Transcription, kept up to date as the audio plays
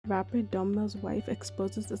Rapper Don Mill's wife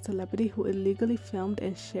exposes a celebrity who illegally filmed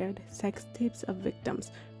and shared sex tapes of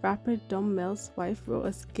victims. Rapper Don Mill's wife wrote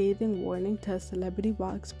a scathing warning to a celebrity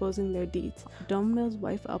while exposing their deeds. Don Mill's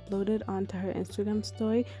wife uploaded onto her Instagram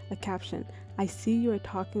story a caption, "I see you are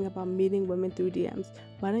talking about meeting women through DMs.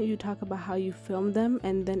 Why don't you talk about how you filmed them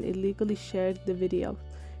and then illegally shared the video?"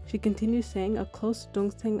 She continues saying, "A close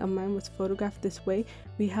dongsang of mine was photographed this way.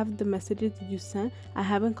 We have the messages you sent. I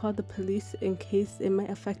haven't called the police in case it might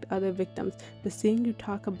affect other victims. But seeing you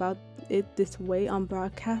talk about it this way on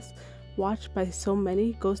broadcast, watched by so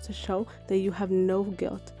many, goes to show that you have no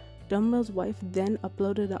guilt." Don Mill's wife then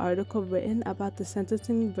uploaded an article written about the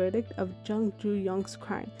sentencing verdict of Jung Joo-young's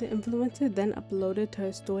crime. The influencer then uploaded to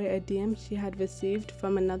her story a DM she had received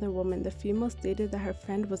from another woman. The female stated that her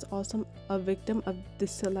friend was also a victim of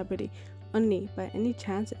this celebrity. "Unni, by any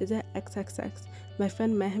chance, is it XXX? My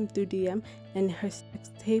friend met him through DM and her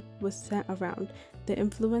sex tape was sent around." The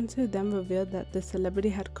influencer then revealed that the celebrity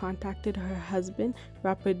had contacted her husband,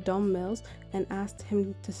 rapper Don Mills, and asked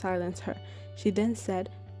him to silence her. She then said,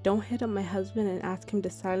 "Don't hit up my husband and ask him to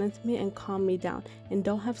silence me and calm me down, and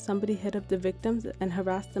don't have somebody hit up the victims and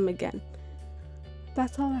harass them again."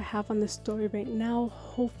 That's all I have on this story right now.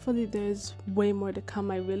 Hopefully there's way more to come.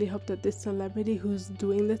 I really hope that this celebrity who's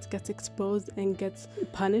doing this gets exposed and gets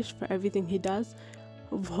punished for everything he does.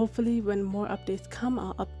 Hopefully when more updates come,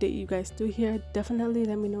 I'll update you guys through here. Definitely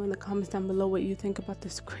let me know in the comments down below what you think about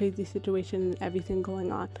this crazy situation and everything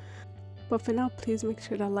going on. But for now, please make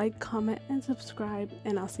sure to like, comment, and subscribe,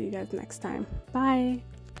 and I'll see you guys next time. Bye!